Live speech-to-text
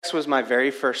text was my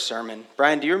very first sermon.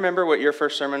 Brian, do you remember what your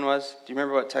first sermon was? Do you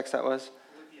remember what text that was?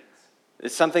 Philippians.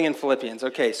 It's something in Philippians.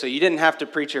 Okay, so you didn't have to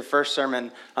preach your first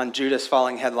sermon on Judas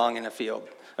falling headlong in a field.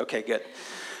 Okay, good.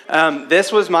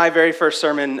 This was my very first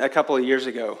sermon a couple of years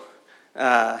ago.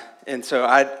 And so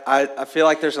I feel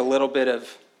like there's a little bit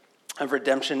of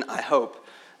redemption, I hope,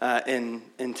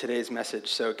 in today's message.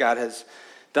 So God has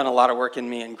done a lot of work in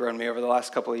me and grown me over the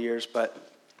last couple of years. But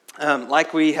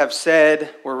like we have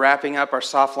said, we're wrapping up our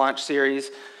soft launch series.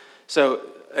 So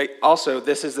also,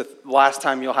 this is the last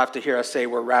time you'll have to hear us say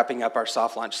we're wrapping up our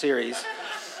soft launch series.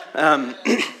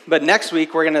 But next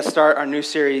week, we're going to start our new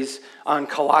series on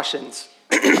Colossians.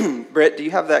 Britt, do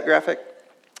you have that graphic?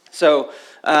 So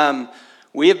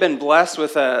we have been blessed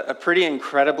with a pretty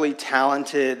incredibly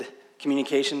talented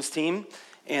communications team.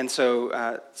 And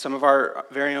so some of our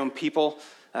very own people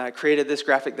created this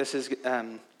graphic. This is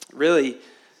really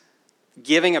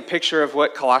giving a picture of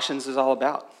what Colossians is all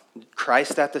about.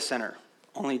 Christ at the center,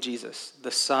 only Jesus,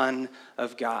 the Son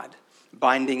of God,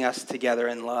 binding us together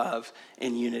in love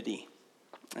and unity.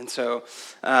 And so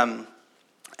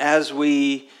as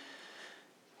we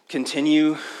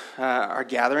continue our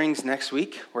gatherings next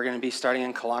week, we're going to be starting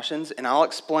in Colossians, and I'll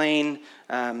explain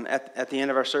at the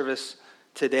end of our service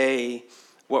today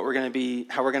what we're going to be,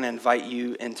 how we're going to invite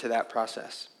you into that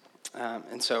process.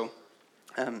 And so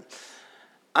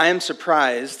I am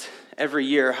surprised every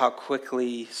year how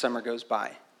quickly summer goes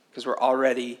by, because we're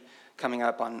already coming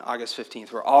up on August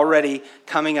 15th. We're already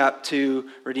coming up to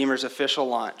Redeemer's official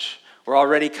launch. We're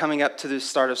already coming up to the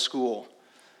start of school.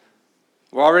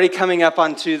 We're already coming up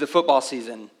onto the football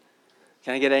season.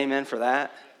 Can I get an amen for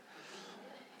that?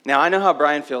 Now, I know how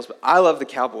Brian feels, but I love the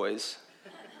Cowboys.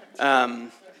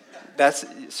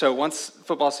 So once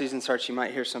football season starts, you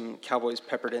might hear some Cowboys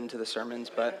peppered into the sermons,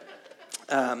 but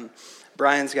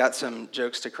Brian's got some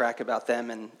jokes to crack about them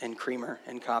and creamer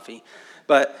and coffee.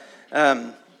 But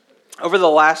over the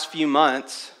last few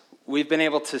months, we've been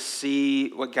able to see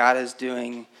what God is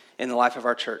doing in the life of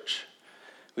our church.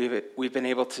 We've been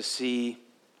able to see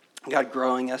God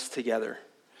growing us together.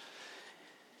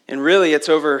 And really, it's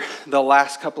over the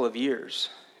last couple of years,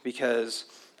 because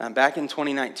back in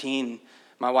 2019,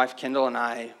 my wife Kendall and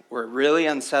I were really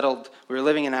unsettled. We were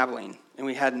living in Abilene, and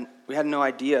we had no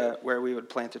idea where we would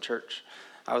plant a church.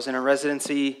 I was in a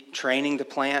residency training to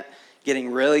plant,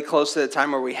 getting really close to the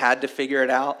time where we had to figure it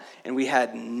out, and we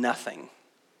had nothing.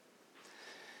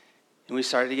 And we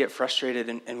started to get frustrated,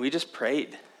 and we just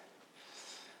prayed.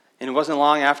 And it wasn't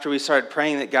long after we started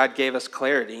praying that God gave us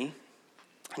clarity,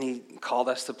 and he called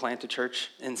us to plant a church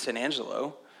in San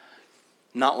Angelo.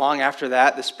 Not long after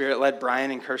that, the Spirit led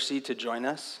Brian and Kirsty to join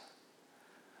us.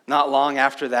 Not long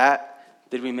after that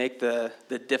did we make the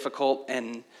difficult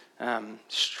and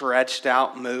stretched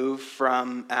out move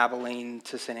from Abilene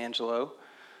to San Angelo.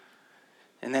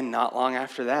 And then not long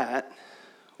after that,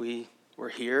 we were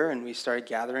here and we started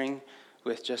gathering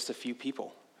with just a few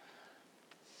people.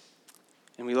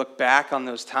 And we look back on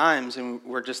those times and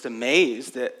we're just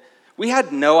amazed that we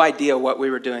had no idea what we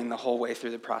were doing the whole way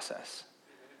through the process.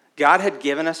 God had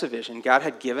given us a vision. God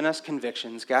had given us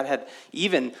convictions. God had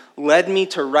even led me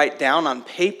to write down on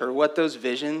paper what the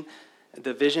vision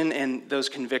and those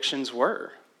convictions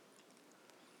were.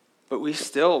 But we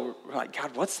still were like,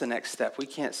 God, what's the next step? We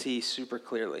can't see super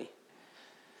clearly.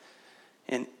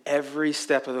 And every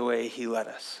step of the way, he led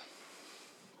us.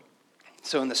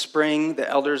 So in the spring, the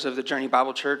elders of the Journey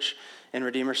Bible Church in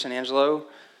Redeemer San Angelo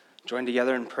joined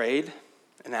together and prayed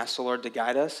and asked the Lord to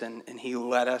guide us, and he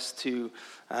led us to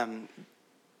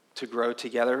grow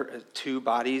together, two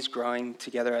bodies growing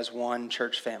together as one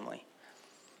church family.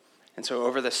 And so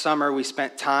over the summer, we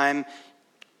spent time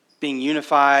being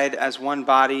unified as one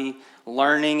body,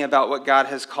 learning about what God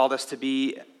has called us to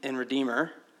be in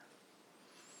Redeemer.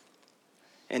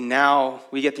 And now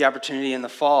we get the opportunity in the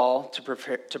fall to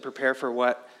prepare for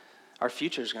what our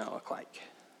future is going to look like,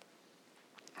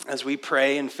 as we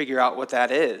pray and figure out what that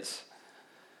is.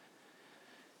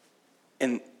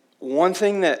 And one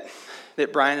thing that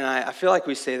Brian and I feel like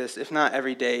we say this, if not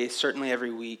every day, certainly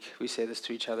every week, we say this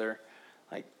to each other,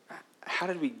 like, how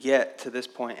did we get to this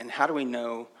point, and how do we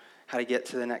know how to get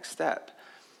to the next step?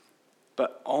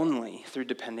 But only through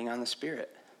depending on the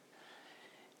Spirit.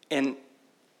 And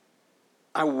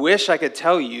I wish I could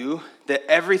tell you that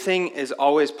everything is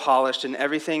always polished and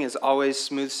everything is always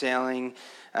smooth sailing,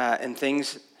 and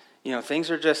things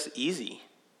are just easy.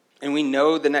 And we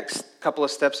know the next couple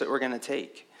of steps that we're going to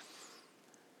take.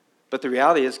 But the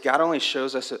reality is God only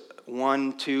shows us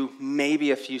 1, 2,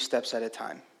 maybe a few steps at a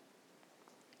time.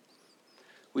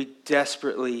 We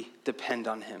desperately depend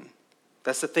on him.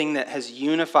 That's the thing that has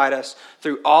unified us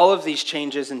through all of these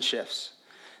changes and shifts.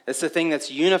 It's the thing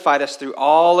that's unified us through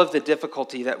all of the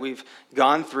difficulty that we've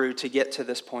gone through to get to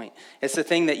this point. It's the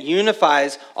thing that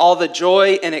unifies all the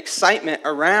joy and excitement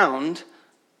around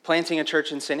planting a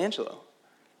church in San Angelo.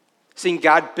 Seeing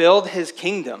God build his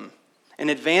kingdom and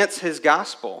advance his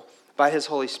gospel by his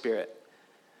Holy Spirit.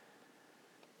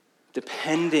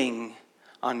 Depending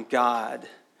on God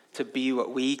to be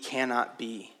what we cannot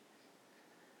be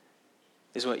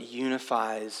is what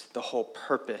unifies the whole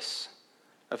purpose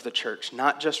of the church,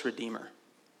 not just Redeemer.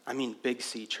 I mean Big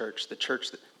C Church, the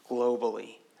church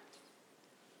globally.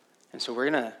 And so we're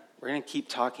gonna keep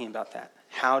talking about that.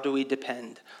 How do we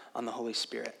depend on the Holy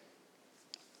Spirit?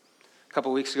 A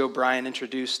couple weeks ago, Brian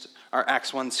introduced our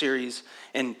Acts 1 series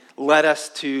and led us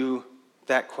to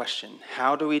that question.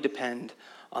 How do we depend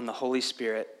on the Holy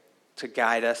Spirit to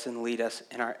guide us and lead us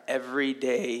in our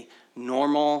everyday,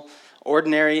 normal,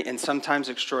 ordinary, and sometimes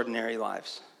extraordinary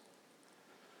lives?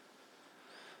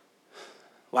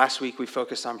 Last week we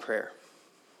focused on prayer,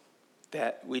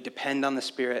 that we depend on the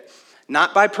Spirit,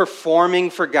 not by performing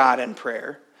for God in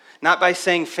prayer, not by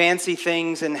saying fancy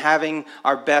things and having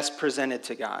our best presented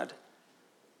to God,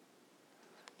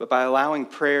 but by allowing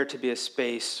prayer to be a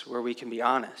space where we can be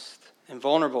honest and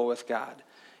vulnerable with God,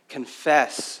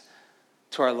 confess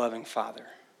to our loving Father,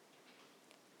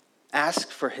 ask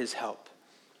for his help,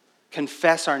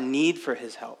 confess our need for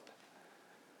his help,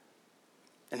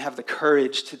 and have the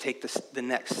courage to take the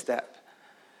next step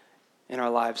in our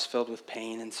lives filled with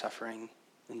pain and suffering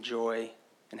and joy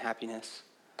and happiness.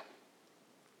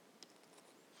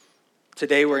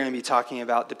 Today we're going to be talking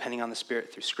about depending on the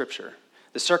Spirit through Scripture.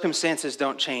 The circumstances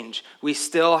don't change. We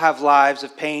still have lives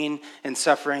of pain and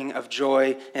suffering, of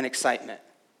joy and excitement.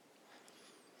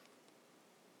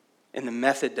 And the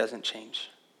method doesn't change.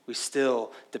 We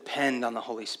still depend on the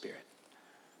Holy Spirit.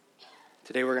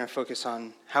 Today we're going to focus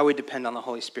on how we depend on the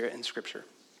Holy Spirit in Scripture.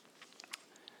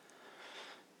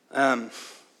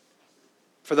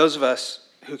 For those of us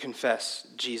who confess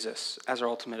Jesus as our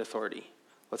ultimate authority,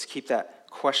 let's keep that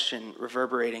question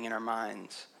reverberating in our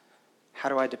minds. How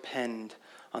do I depend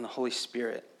on the Holy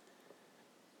Spirit?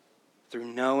 Through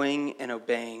knowing and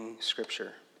obeying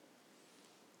Scripture.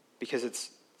 Because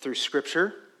it's through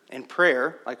Scripture and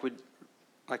prayer, like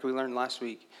we learned last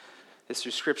week, it's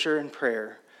through Scripture and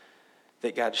prayer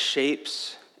that God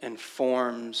shapes and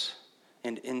forms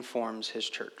and informs his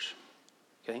church.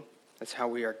 Okay? That's how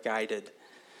we are guided.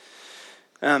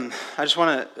 I just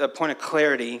want a point of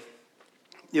clarity.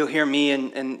 You'll hear me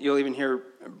and you'll even hear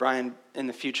Brian in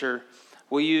the future.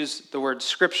 We'll use the word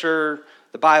Scripture,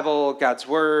 the Bible, God's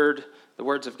Word, the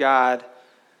words of God.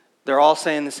 They're all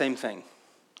saying the same thing.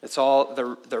 It's all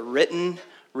the written,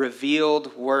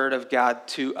 revealed Word of God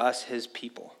to us, his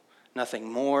people.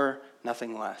 Nothing more,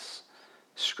 nothing less.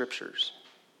 Scriptures.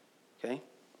 Okay?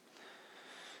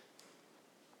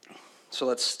 So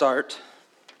let's start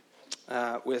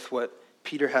with what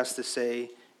Peter has to say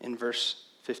in verse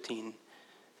 15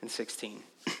 and 16.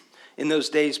 In those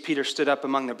days, Peter stood up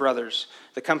among the brothers.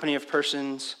 The company of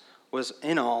persons was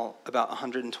in all about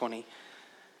 120,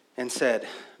 and said,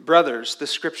 "Brothers, the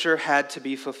scripture had to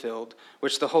be fulfilled,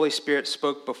 which the Holy Spirit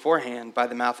spoke beforehand by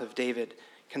the mouth of David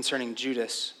concerning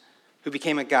Judas, who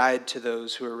became a guide to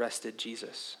those who arrested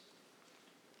Jesus."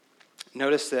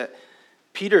 Notice that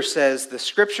Peter says the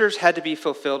scriptures had to be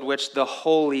fulfilled, which the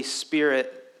Holy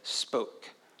Spirit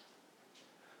spoke.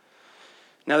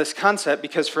 Now this concept,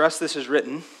 because for us this is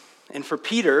written, and for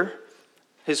Peter,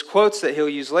 his quotes that he'll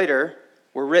use later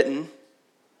were written.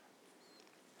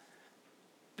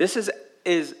 This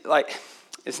is like,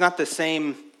 it's not the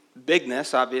same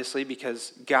bigness, obviously,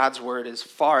 because God's word is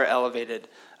far elevated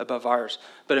above ours.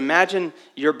 But imagine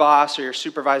your boss or your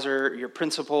supervisor, or your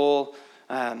principal,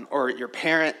 or your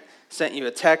parent sent you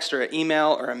a text or an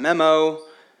email or a memo,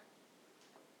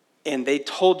 and they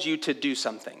told you to do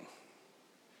something.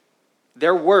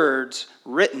 Their words,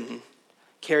 written,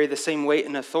 carry the same weight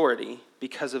and authority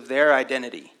because of their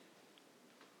identity.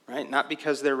 Right? Not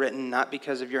because they're written, not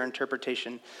because of your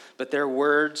interpretation, but their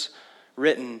words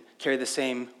written carry the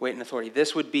same weight and authority.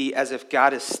 This would be as if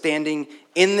God is standing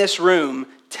in this room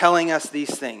telling us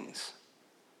these things,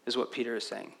 is what Peter is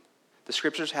saying. The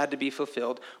scriptures had to be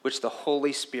fulfilled, which the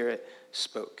Holy Spirit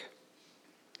spoke.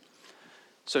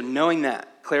 So knowing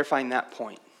that, clarifying that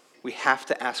point, we have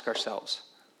to ask ourselves,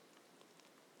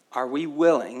 are we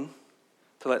willing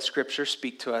to let Scripture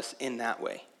speak to us in that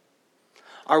way?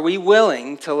 Are we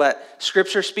willing to let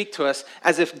Scripture speak to us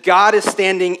as if God is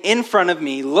standing in front of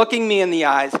me, looking me in the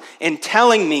eyes, and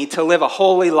telling me to live a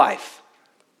holy life?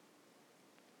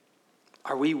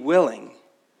 Are we willing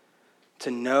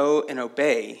to know and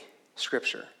obey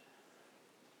Scripture?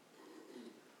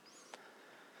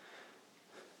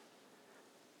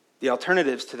 The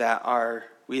alternatives to that are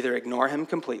we either ignore him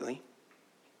completely,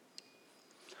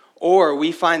 or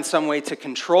we find some way to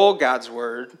control God's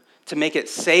word, to make it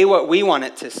say what we want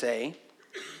it to say,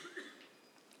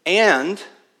 and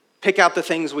pick out the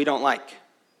things we don't like,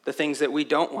 the things that we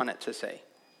don't want it to say.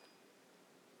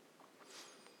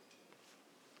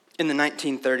 In the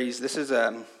 1930s, this is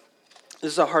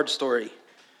a hard story,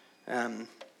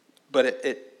 but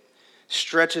it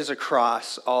stretches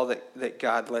across all that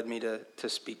God led me to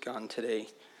speak on today.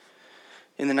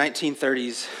 In the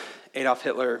 1930s, Adolf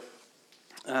Hitler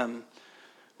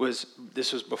was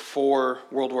before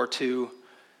World War II.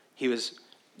 He was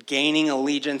gaining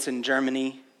allegiance in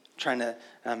Germany, trying to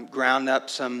ground up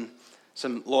some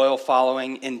loyal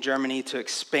following in Germany to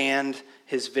expand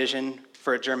his vision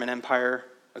for a German empire,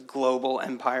 a global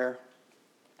empire.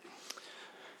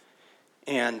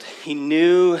 And he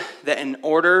knew that in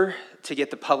order to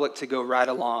get the public to go right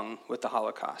along with the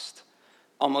Holocaust,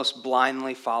 almost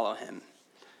blindly follow him,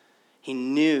 he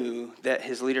knew that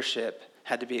his leadership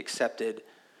had to be accepted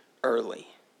early,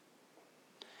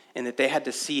 and that they had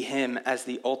to see him as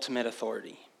the ultimate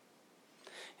authority.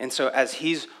 And so as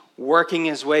he's working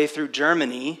his way through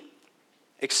Germany,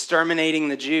 exterminating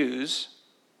the Jews,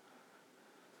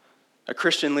 a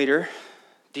Christian leader,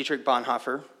 Dietrich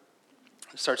Bonhoeffer,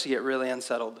 starts to get really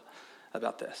unsettled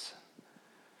about this.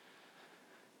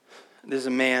 This is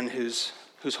a man whose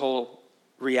whole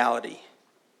reality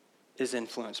is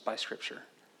influenced by Scripture.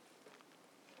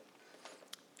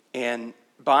 And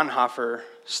Bonhoeffer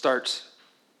starts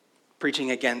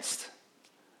preaching against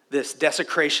this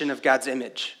desecration of God's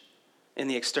image in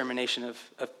the extermination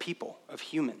of people, of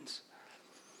humans.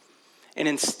 And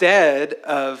instead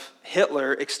of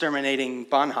Hitler exterminating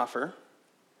Bonhoeffer,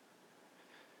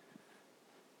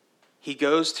 he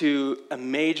goes to a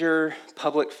major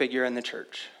public figure in the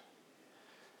church,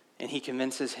 and he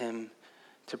convinces him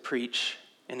to preach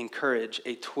and encourage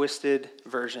a twisted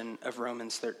version of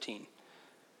Romans 13.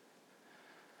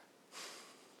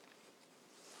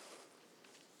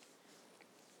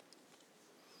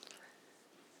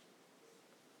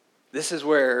 This is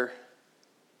where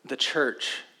the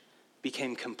church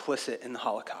became complicit in the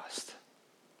Holocaust.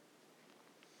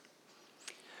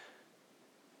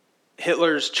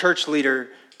 Hitler's church leader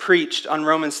preached on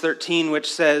Romans 13,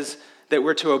 which says that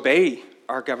we're to obey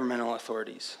our governmental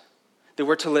authorities, that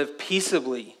we're to live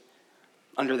peaceably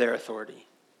under their authority,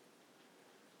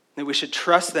 that we should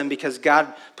trust them because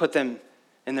God put them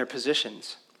in their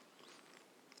positions.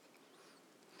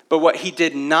 But what he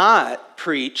did not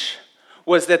preach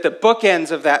was that the bookends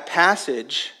of that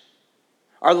passage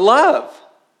are love.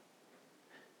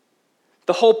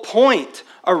 The whole point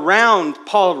around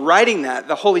Paul writing that,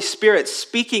 the Holy Spirit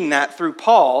speaking that through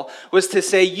Paul, was to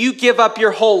say, you give up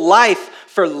your whole life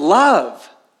for love.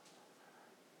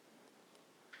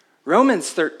 Romans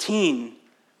 13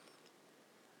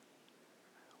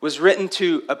 was written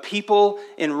to a people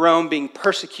in Rome being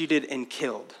persecuted and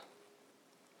killed.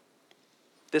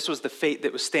 This was the fate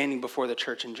that was standing before the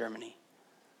church in Germany.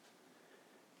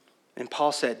 And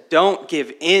Paul said, don't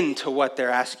give in to what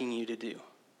they're asking you to do,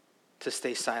 to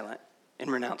stay silent and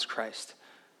renounce Christ.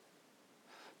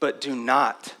 But do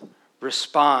not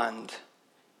respond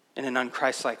in an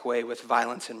unchristlike way with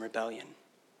violence and rebellion.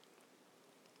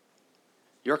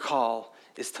 Your call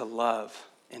is to love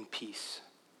and peace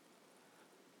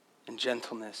and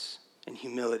gentleness and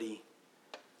humility.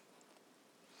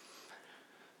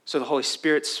 So the Holy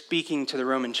Spirit speaking to the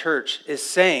Roman church is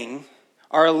saying,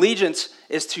 our allegiance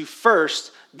is to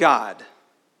first God,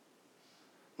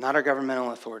 not our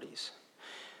governmental authorities.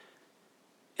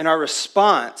 And our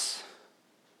response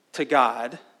to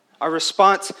God, our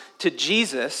response to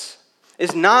Jesus,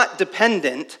 is not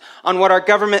dependent on what our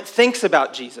government thinks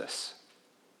about Jesus.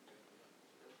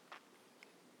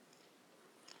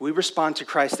 We respond to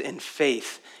Christ in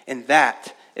faith, and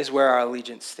that is where our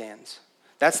allegiance stands.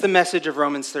 That's the message of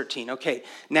Romans 13. Okay,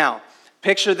 now,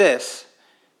 picture this.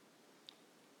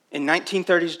 In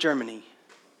 1930s Germany,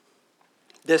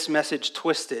 this message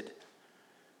twisted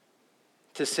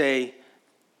to say,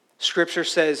 Scripture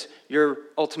says your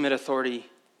ultimate authority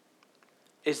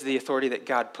is the authority that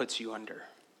God puts you under.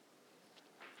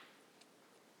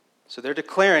 So they're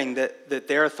declaring that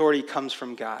their authority comes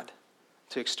from God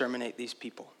to exterminate these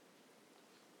people.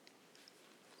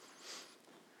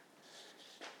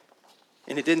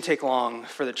 And it didn't take long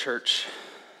for the church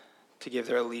to give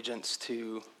their allegiance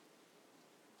to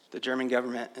the German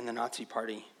government and the Nazi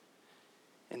Party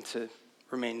and to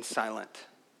remain silent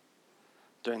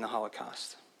during the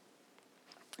Holocaust,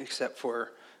 except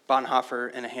for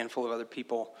Bonhoeffer and a handful of other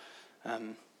people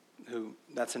who,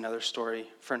 that's another story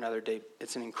for another day.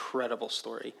 It's an incredible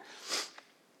story.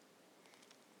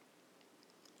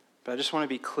 But I just want to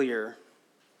be clear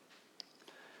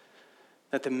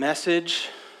that the message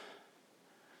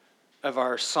of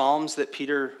our Psalms that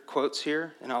Peter quotes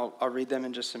here, and I'll read them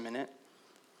in just a minute,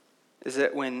 is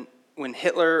that when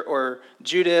Hitler or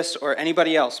Judas or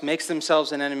anybody else makes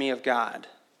themselves an enemy of God,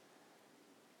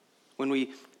 when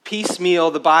we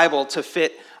piecemeal the Bible to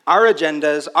fit our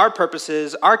agendas, our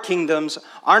purposes, our kingdoms,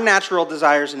 our natural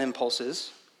desires and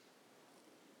impulses,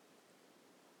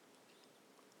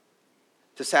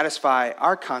 to satisfy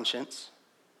our conscience,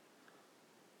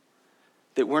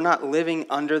 that we're not living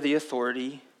under the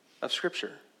authority of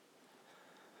Scripture.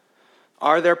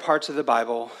 Are there parts of the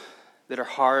Bible that are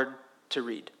hard to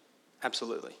read?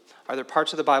 Absolutely. Are there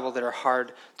parts of the Bible that are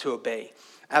hard to obey?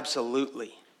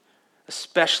 Absolutely.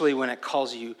 Especially when it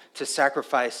calls you to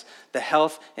sacrifice the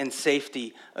health and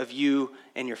safety of you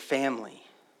and your family.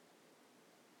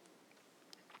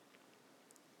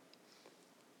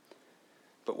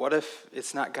 But what if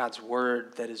it's not God's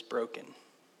word that is broken?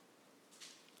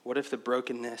 What if the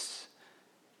brokenness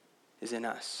is in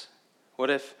us? What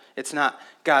if it's not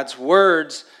God's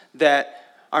words that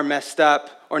are messed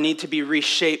up or need to be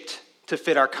reshaped to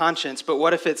fit our conscience, but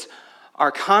what if it's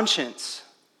our conscience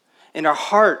and our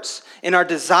hearts and our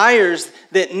desires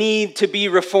that need to be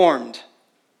reformed?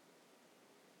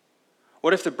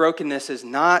 What if the brokenness is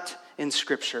not in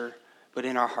Scripture, but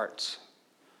in our hearts?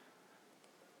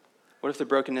 What if the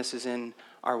brokenness is in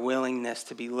our willingness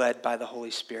to be led by the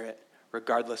Holy Spirit,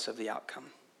 regardless of the outcome?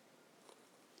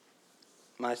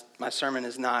 My sermon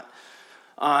is not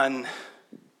on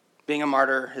being a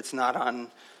martyr. It's not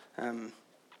on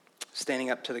standing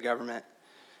up to the government.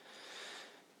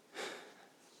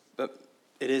 But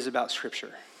it is about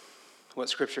Scripture, what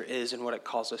Scripture is and what it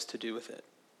calls us to do with it.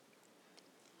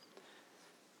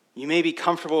 You may be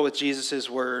comfortable with Jesus'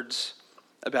 words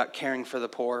about caring for the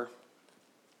poor,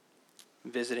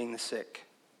 visiting the sick.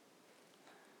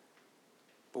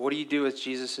 But what do you do with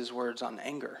Jesus' words on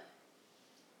anger?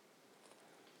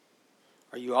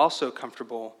 Are you also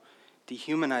comfortable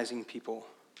dehumanizing people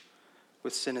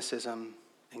with cynicism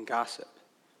and gossip?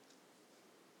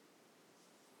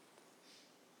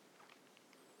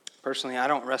 Personally, I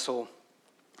don't wrestle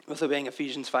with obeying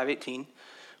Ephesians 5:18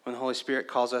 when the Holy Spirit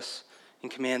calls us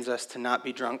and commands us to not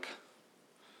be drunk,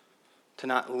 to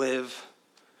not live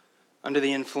under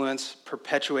the influence,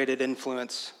 perpetuated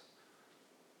influence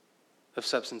of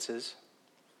substances.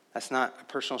 That's not a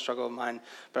personal struggle of mine,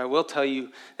 but I will tell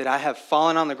you that I have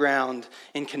fallen on the ground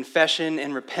in confession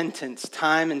and repentance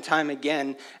time and time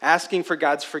again, asking for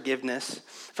God's forgiveness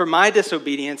for my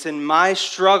disobedience and my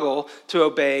struggle to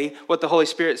obey what the Holy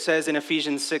Spirit says in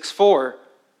Ephesians 6:4,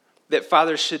 that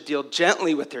fathers should deal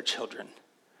gently with their children.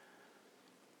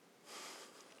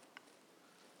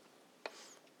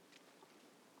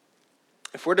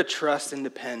 If we're to trust and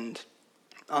depend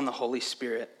on the Holy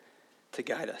Spirit to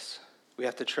guide us, we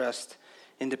have to trust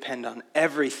and depend on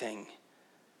everything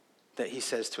that he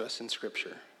says to us in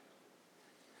Scripture.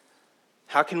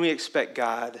 How can we expect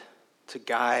God to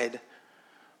guide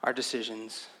our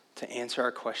decisions, to answer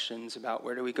our questions about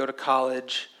where do we go to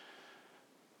college?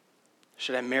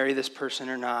 Should I marry this person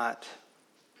or not?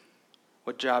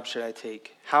 What job should I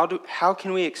take? How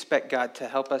can we expect God to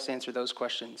help us answer those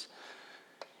questions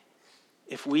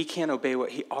if we can't obey what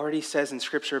he already says in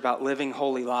Scripture about living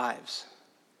holy lives?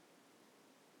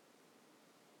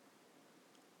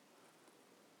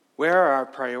 Where are our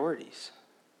priorities?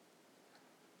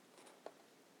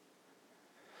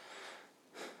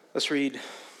 Let's read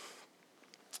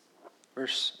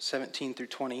verse 17 through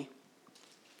 20.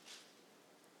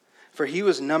 For he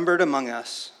was numbered among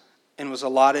us and was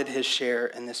allotted his share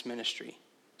in this ministry.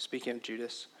 Speaking of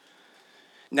Judas.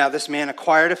 Now this man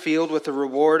acquired a field with the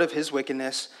reward of his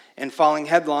wickedness, and falling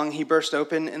headlong, he burst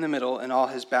open in the middle, and all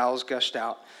his bowels gushed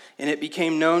out. And it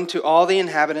became known to all the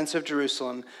inhabitants of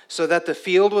Jerusalem, so that the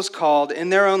field was called in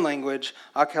their own language,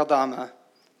 Akeldama,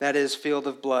 that is, field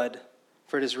of blood.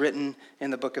 For it is written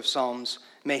in the book of Psalms,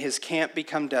 may his camp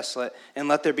become desolate, and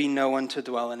let there be no one to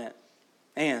dwell in it.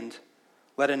 And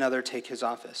let another take his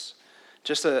office.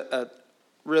 Just a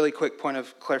really quick point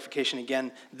of clarification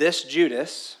again. This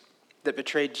Judas that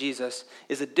betrayed Jesus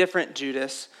is a different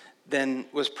Judas than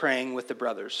was praying with the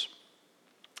brothers.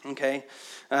 Okay?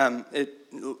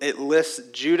 It lists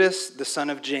Judas, the son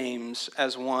of James,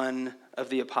 as one of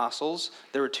the apostles.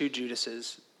 There were two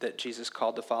Judases that Jesus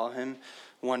called to follow him.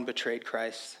 One betrayed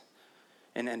Christ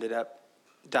and ended up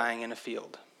dying in a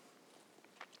field.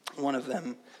 One of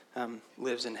them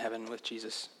lives in heaven with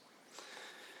Jesus.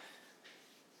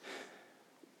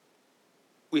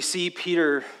 We see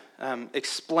Peter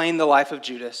explain the life of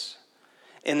Judas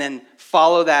and then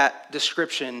follow that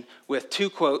description with two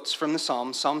quotes from the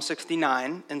Psalms, Psalm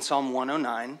 69 and Psalm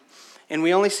 109. And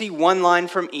we only see one line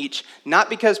from each, not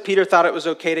because Peter thought it was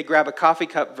okay to grab a coffee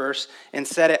cup verse and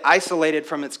set it isolated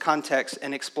from its context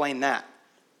and explain that.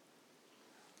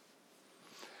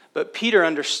 But Peter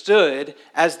understood,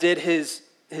 as did his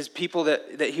people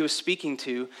that he was speaking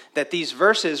to, that these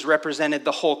verses represented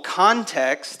the whole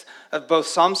context of both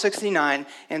Psalm 69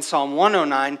 and Psalm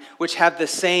 109, which have the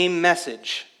same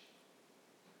message.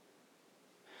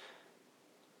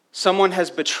 Someone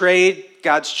has betrayed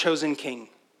God's chosen king.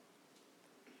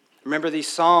 Remember, these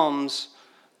Psalms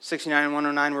 69 and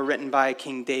 109 were written by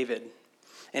King David,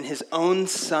 and his own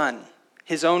son,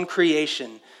 his own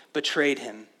creation, betrayed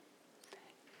him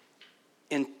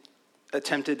and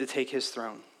attempted to take his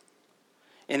throne.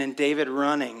 And in David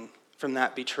running from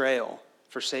that betrayal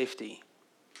for safety,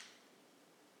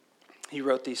 he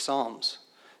wrote these Psalms.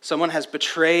 Someone has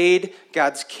betrayed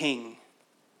God's king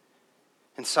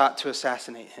and sought to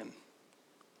assassinate him.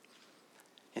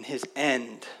 And his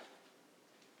end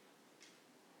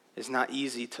is not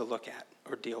easy to look at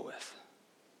or deal with.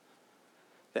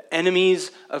 The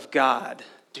enemies of God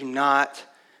do not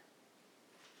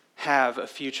have a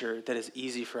future that is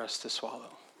easy for us to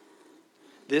swallow.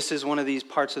 This is one of these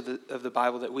parts of the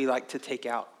Bible that we like to take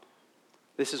out.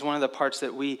 This is one of the parts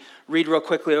that we read real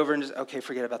quickly over and just, okay,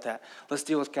 forget about that. Let's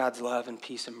deal with God's love and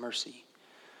peace and mercy.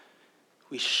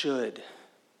 We should.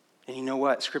 And you know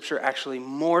what? Scripture actually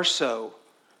more so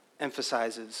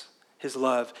emphasizes his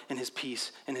love and his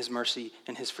peace and his mercy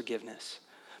and his forgiveness.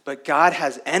 But God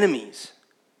has enemies.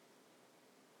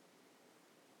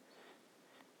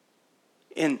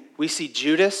 And we see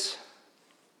Judas,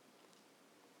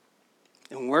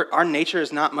 and our nature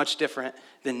is not much different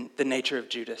than the nature of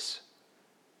Judas.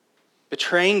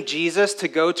 Betraying Jesus to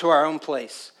go to our own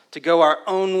place, to go our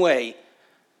own way,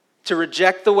 to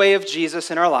reject the way of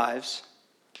Jesus in our lives,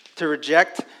 to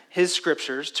reject his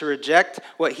scriptures, to reject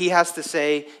what he has to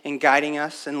say in guiding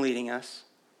us and leading us,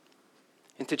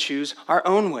 and to choose our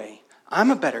own way. I'm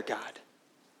a better God.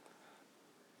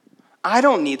 I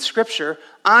don't need scripture.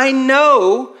 I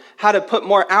know how to put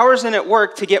more hours in at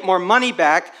work to get more money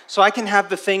back so I can have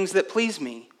the things that please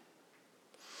me.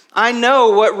 I know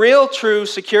what real true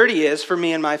security is for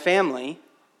me and my family.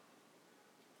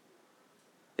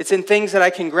 It's in things that I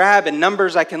can grab and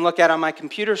numbers I can look at on my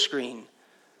computer screen.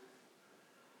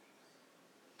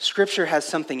 Scripture has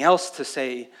something else to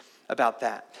say about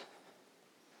that.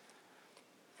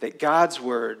 That God's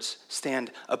words stand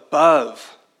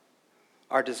above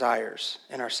our desires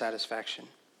and our satisfaction.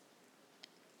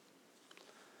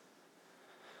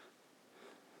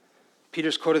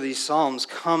 Peter's quote of these Psalms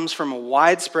comes from a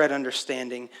widespread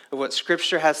understanding of what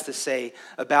Scripture has to say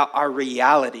about our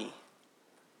reality.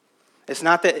 It's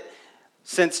not that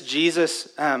since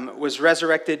Jesus was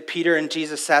resurrected, Peter and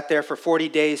Jesus sat there for 40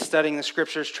 days studying the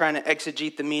Scriptures, trying to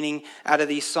exegete the meaning out of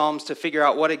these Psalms to figure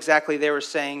out what exactly they were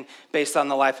saying based on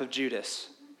the life of Judas.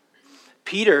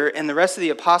 Peter and the rest of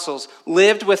the apostles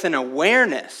lived with an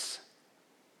awareness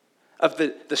of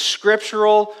the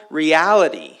scriptural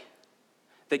reality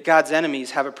that God's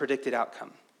enemies have a predicted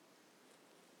outcome.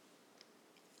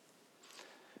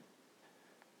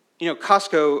 You know,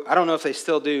 Costco, I don't know if they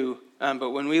still do,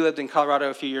 but when we lived in Colorado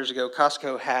a few years ago,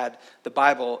 Costco had the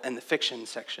Bible and the fiction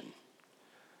section.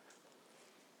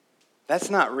 That's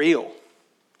not real.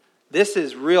 This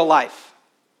is real life.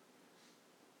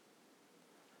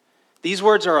 These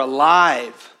words are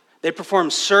alive. They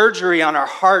perform surgery on our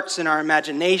hearts and our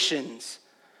imaginations.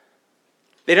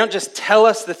 They don't just tell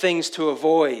us the things to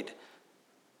avoid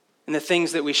and the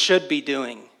things that we should be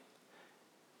doing.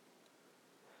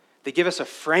 They give us a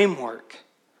framework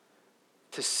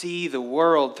to see the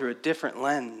world through a different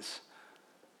lens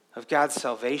of God's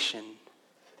salvation.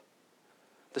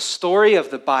 The story of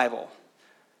the Bible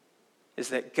is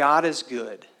that God is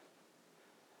good,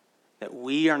 that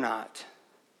we are not,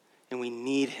 and we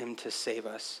need him to save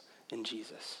us in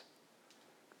Jesus.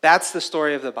 That's the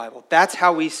story of the Bible. That's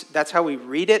how we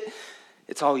read it.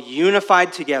 It's all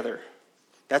unified together.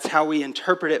 That's how we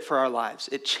interpret it for our lives.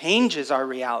 It changes our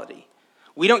reality.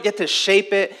 We don't get to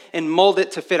shape it and mold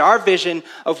it to fit our vision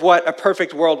of what a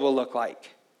perfect world will look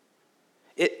like.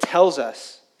 It tells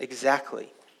us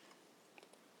exactly.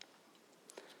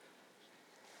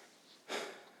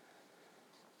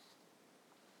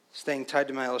 Staying tied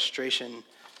to my illustration,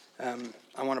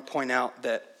 I want to point out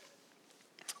that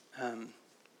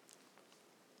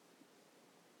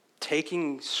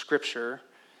taking Scripture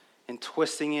and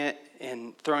twisting it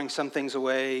and throwing some things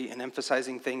away and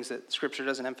emphasizing things that Scripture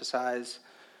doesn't emphasize,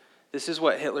 This is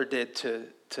what Hitler did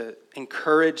to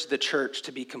encourage the church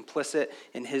to be complicit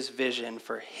in his vision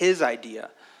for his idea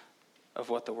of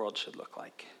what the world should look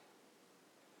like.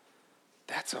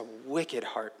 That's a wicked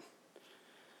heart.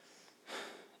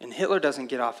 And Hitler doesn't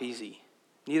get off easy.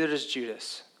 Neither does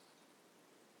Judas.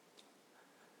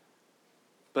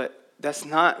 But that's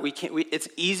not, it's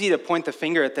easy to point the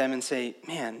finger at them and say,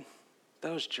 man,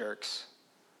 those jerks.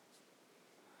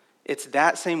 It's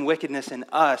that same wickedness in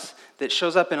us that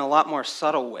shows up in a lot more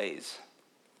subtle ways.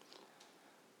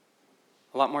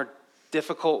 A lot more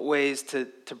difficult ways to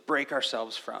break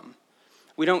ourselves from.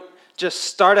 We don't just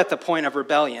start at the point of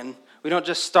rebellion. We don't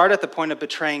just start at the point of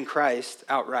betraying Christ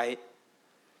outright.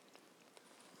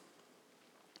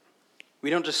 We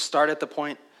don't just start at the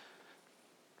point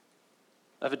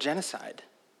of a genocide.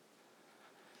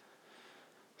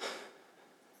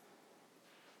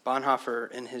 Bonhoeffer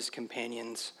and his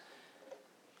companions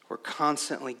were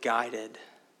constantly guided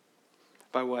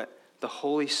by what the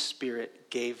Holy Spirit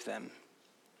gave them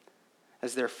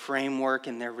as their framework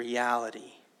and their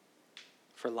reality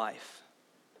for life,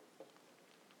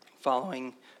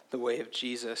 following the way of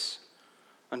Jesus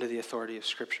under the authority of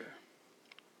Scripture.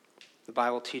 The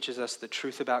Bible teaches us the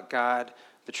truth about God,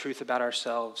 the truth about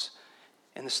ourselves,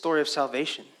 and the story of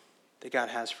salvation that God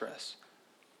has for us.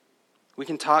 We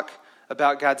can talk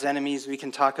about God's enemies. We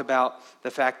can talk about the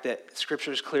fact that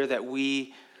Scripture is clear that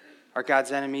we are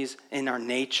God's enemies in our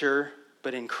nature,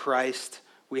 but in Christ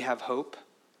we have hope,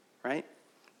 right?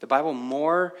 The Bible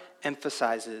more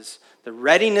emphasizes the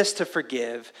readiness to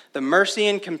forgive, the mercy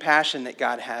and compassion that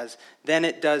God has, than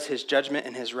it does his judgment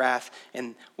and his wrath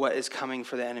and what is coming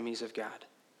for the enemies of God.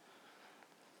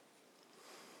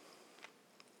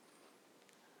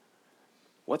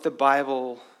 What the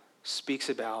Bible speaks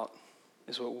about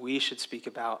is what we should speak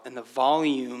about, and the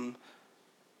volume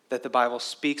that the Bible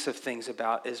speaks of things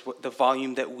about is the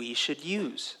volume that we should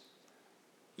use.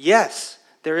 Yes,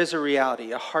 there is a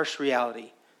reality, a harsh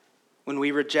reality, when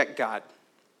we reject God.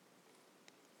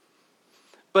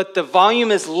 But the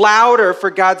volume is louder for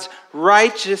God's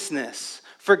righteousness,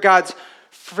 for God's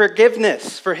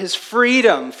forgiveness, for his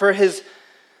freedom, for his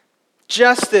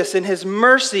justice and his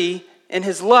mercy and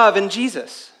his love in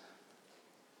Jesus.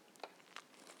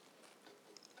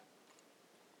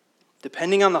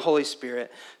 Depending on the Holy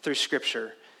Spirit through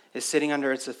Scripture is sitting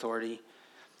under its authority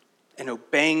and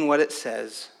obeying what it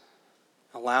says,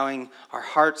 allowing our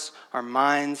hearts, our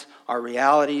minds, our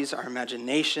realities, our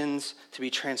imaginations to be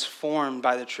transformed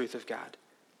by the truth of God.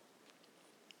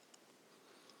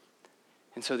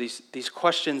 And so these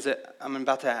questions that I'm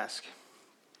about to ask,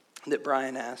 that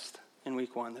Brian asked in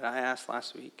week 1, that I asked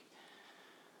last week,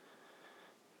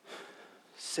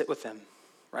 sit with them,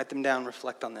 write them down,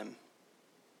 reflect on them.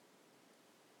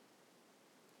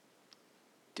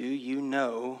 Do you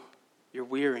know your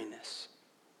weariness?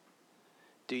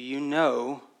 Do you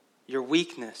know your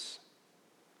weakness?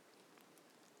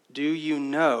 Do you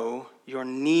know your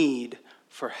need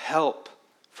for help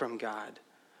from God,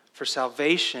 for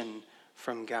salvation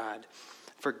from God,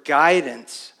 for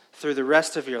guidance through the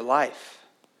rest of your life?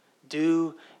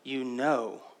 Do you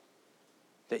know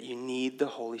that you need the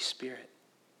Holy Spirit?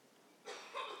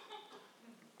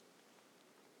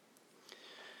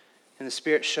 And the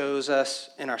Spirit shows us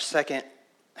in our second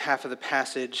half of the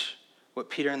passage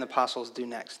what Peter and the apostles do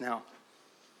next. Now,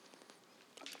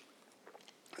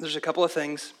 there's a couple of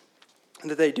things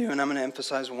that they do, and I'm going to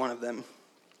emphasize one of them.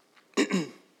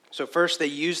 So first, they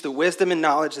use the wisdom and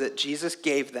knowledge that Jesus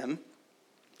gave them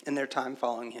in their time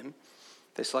following him.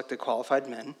 They selected qualified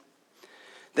men.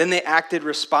 Then they acted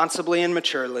responsibly and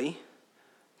maturely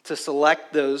to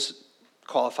select those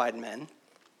qualified men.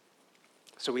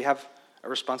 So we have a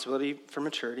responsibility for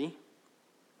maturity.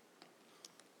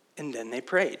 And then they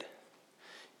prayed.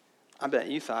 I bet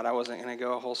you thought I wasn't going to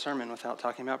go a whole sermon without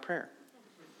talking about prayer.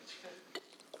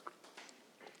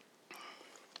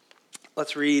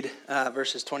 Let's read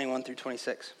verses 21 through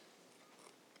 26.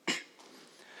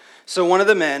 So one of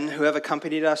the men who have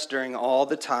accompanied us during all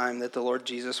the time that the Lord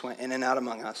Jesus went in and out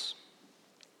among us,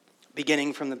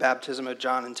 beginning from the baptism of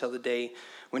John until the day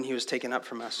when he was taken up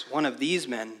from us, one of these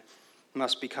men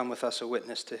must become with us a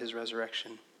witness to his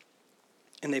resurrection.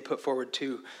 And they put forward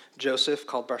 2, Joseph,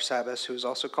 called Barsabbas, who is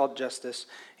also called Justus,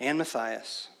 and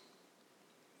Matthias.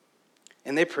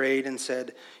 And they prayed and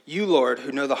said, "You, Lord,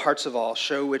 who know the hearts of all,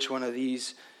 show which one of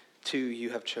these 2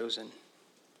 you have chosen."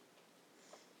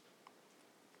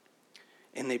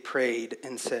 And they prayed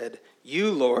and said,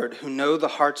 "You, Lord, who know the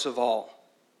hearts of all,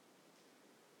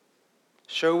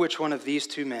 show which one of these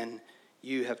 2 men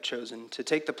you have chosen to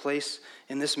take the place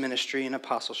in this ministry and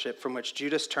apostleship from which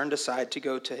Judas turned aside to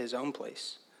go to his own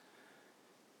place."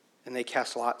 And they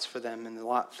cast lots for them, and the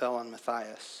lot fell on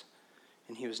Matthias,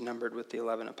 and he was numbered with the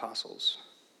 11 apostles.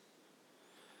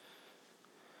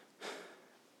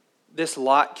 This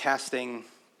lot casting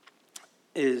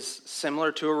is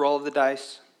similar to a roll of the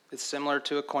dice. It's similar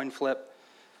to a coin flip.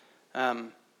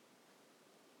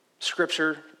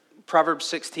 Scripture, Proverbs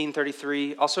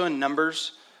 16:33, also in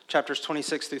Numbers, chapters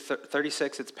 26 through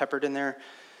 36, it's peppered in there.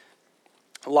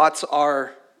 Lots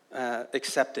are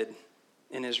accepted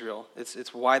in Israel.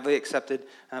 It's widely accepted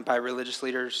by religious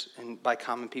leaders and by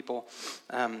common people.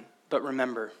 But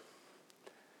remember,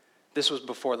 this was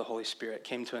before the Holy Spirit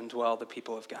came to indwell the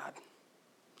people of God.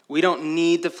 We don't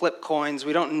need to flip coins.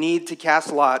 We don't need to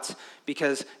cast lots,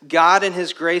 because God in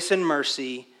his grace and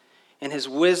mercy and his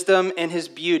wisdom and his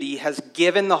beauty has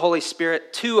given the Holy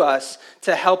Spirit to us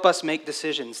to help us make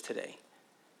decisions today.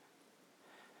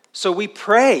 So we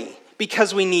pray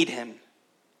because we need him.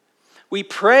 We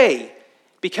pray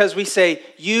because we say,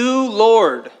 you,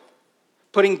 Lord,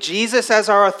 putting Jesus as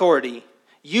our authority,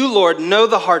 you, Lord, know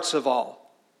the hearts of all.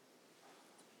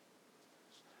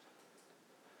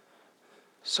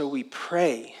 So we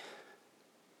pray.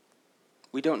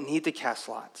 We don't need to cast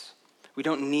lots. We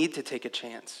don't need to take a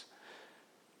chance.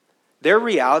 Their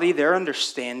reality, their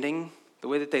understanding, the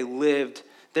way that they lived,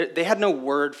 they had no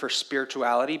word for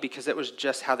spirituality because it was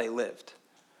just how they lived.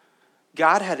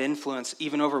 God had influence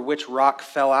even over which rock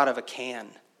fell out of a can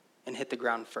and hit the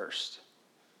ground first.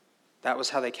 That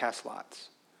was how they cast lots.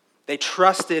 They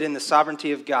trusted in the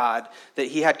sovereignty of God, that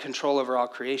he had control over all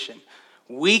creation.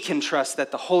 We can trust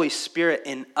that the Holy Spirit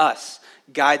in us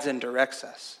guides and directs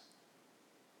us.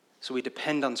 So we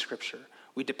depend on Scripture.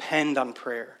 We depend on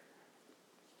prayer.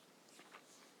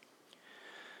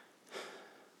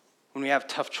 When we have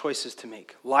tough choices to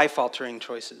make, life-altering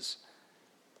choices,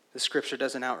 the Scripture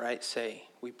doesn't outright say,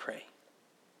 we pray.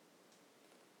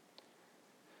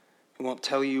 It won't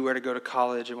tell you where to go to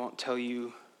college. It won't tell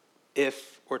you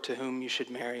if or to whom you should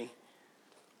marry.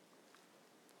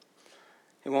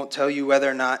 It won't tell you whether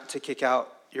or not to kick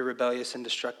out your rebellious and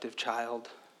destructive child.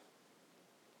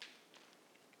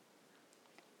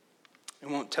 It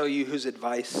won't tell you whose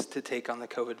advice to take on the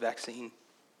COVID vaccine.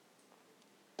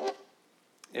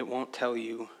 It won't tell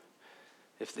you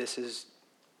if this is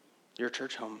your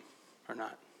church home or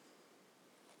not.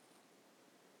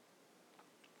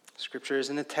 Scripture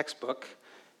isn't a textbook.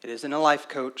 It isn't a life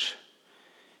coach.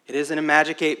 It isn't a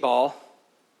magic 8-ball.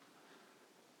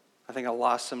 I think I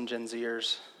lost some Gen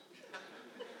Zers.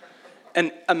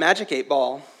 And a magic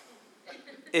 8-ball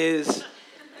is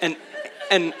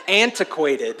an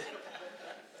antiquated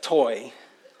toy.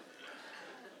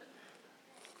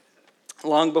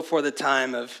 Long before the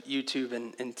time of YouTube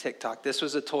and TikTok. This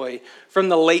was a toy from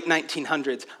the late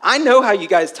 1900s. I know how you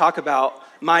guys talk about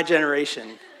my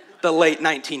generation, the late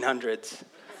 1900s.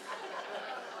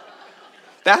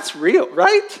 That's real,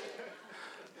 right?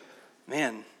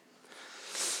 Man.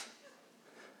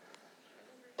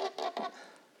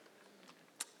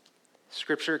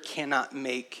 Scripture cannot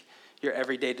make your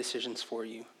everyday decisions for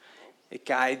you. It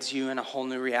guides you in a whole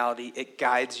new reality. It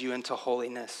guides you into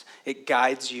holiness. It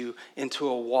guides you into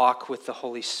a walk with the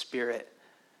Holy Spirit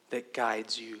that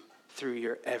guides you through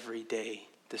your everyday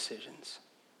decisions.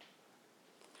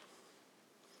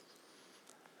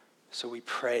 So we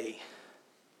pray.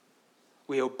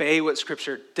 We obey what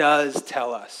Scripture does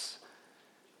tell us.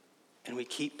 And we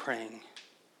keep praying.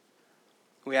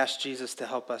 We ask Jesus to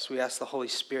help us. We ask the Holy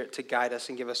Spirit to guide us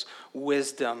and give us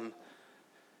wisdom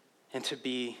and to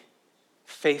be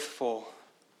faithful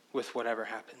with whatever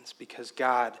happens, because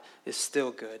God is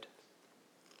still good.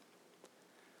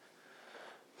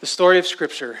 The story of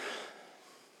Scripture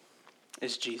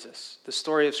is Jesus. The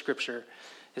story of Scripture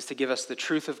is to give us the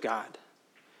truth of God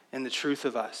and the truth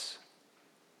of us,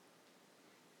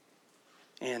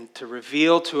 and to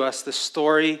reveal to us the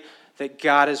story that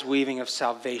God is weaving of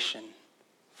salvation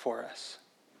for us.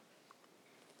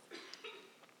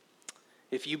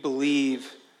 If you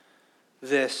believe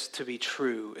this to be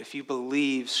true, if you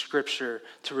believe Scripture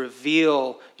to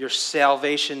reveal your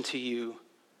salvation to you,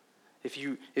 if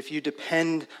you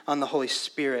depend on the Holy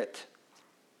Spirit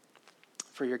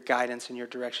for your guidance and your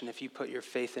direction, if you put your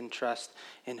faith and trust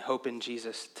and hope in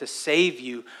Jesus to save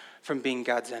you from being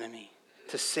God's enemy,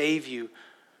 to save you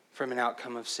from an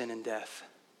outcome of sin and death,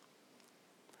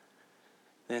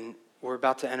 then we're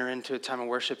about to enter into a time of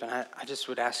worship, and I just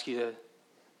would ask you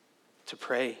to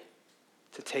pray,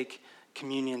 to take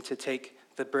communion, to take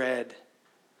the bread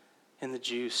and the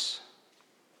juice,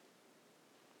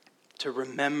 to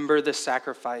remember the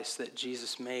sacrifice that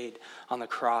Jesus made on the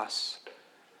cross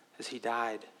as he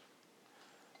died,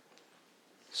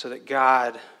 so that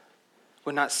God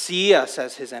would not see us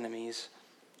as his enemies,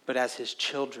 but as his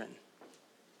children.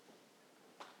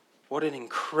 What an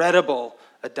incredible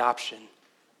adoption.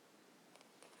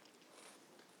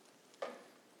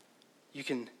 You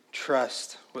can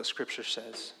trust what Scripture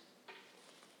says.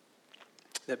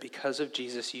 That because of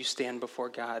Jesus, you stand before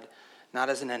God, not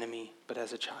as an enemy, but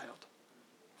as a child.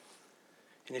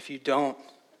 And if you don't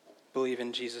believe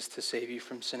in Jesus to save you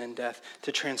from sin and death,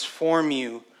 to transform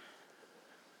you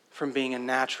from being a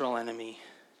natural enemy,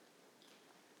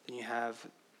 then you have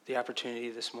the opportunity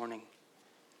this morning.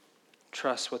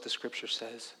 Trust what the Scripture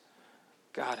says.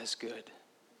 God is good.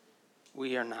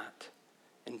 We are not.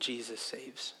 And Jesus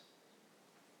saves.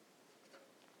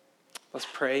 Let's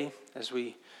pray as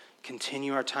we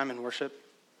continue our time in worship.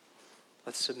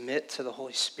 Let's submit to the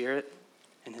Holy Spirit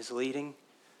and his leading.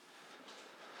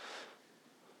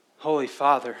 Holy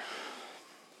Father,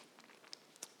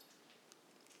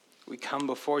 we come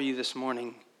before you this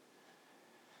morning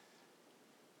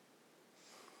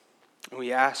and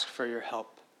we ask for your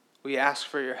help. We ask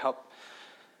for your help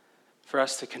for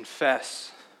us to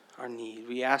confess our need.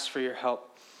 We ask for your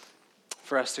help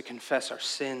for us to confess our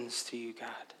sins to you, God.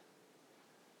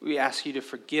 We ask you to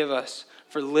forgive us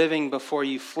for living before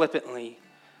you flippantly,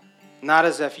 not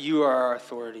as if you are our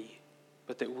authority,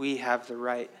 but that we have the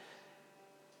right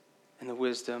and the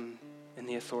wisdom and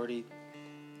the authority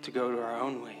to go to our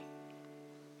own way.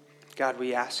 God,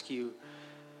 we ask you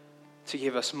to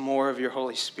give us more of your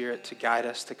Holy Spirit to guide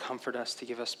us, to comfort us, to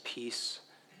give us peace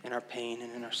in our pain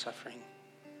and in our suffering.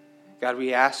 God,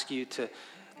 we ask you to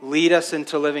lead us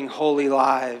into living holy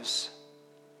lives,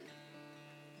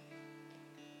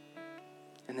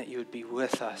 and that you would be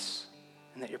with us,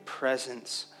 and that your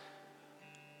presence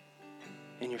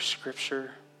in your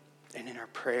Scripture and in our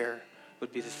prayer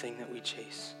would be the thing that we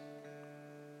chase.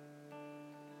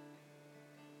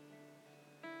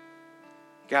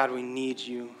 God, we need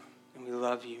you and we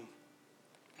love you.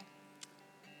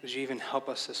 Would you even help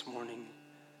us this morning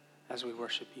as we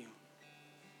worship you?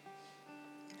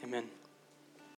 Amen.